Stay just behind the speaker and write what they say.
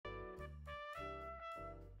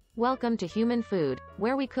Welcome to Human Food,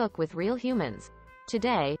 where we cook with real humans.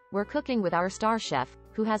 Today, we're cooking with our star chef,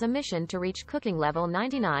 who has a mission to reach cooking level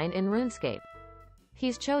 99 in Runescape.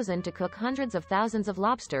 He's chosen to cook hundreds of thousands of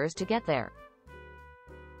lobsters to get there.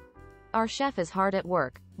 Our chef is hard at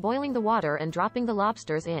work, boiling the water and dropping the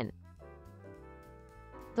lobsters in.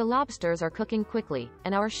 The lobsters are cooking quickly,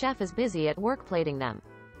 and our chef is busy at work plating them.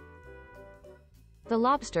 The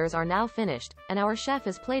lobsters are now finished, and our chef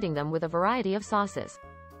is plating them with a variety of sauces.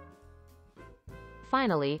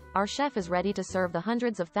 Finally, our chef is ready to serve the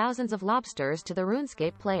hundreds of thousands of lobsters to the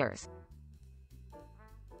Runescape players.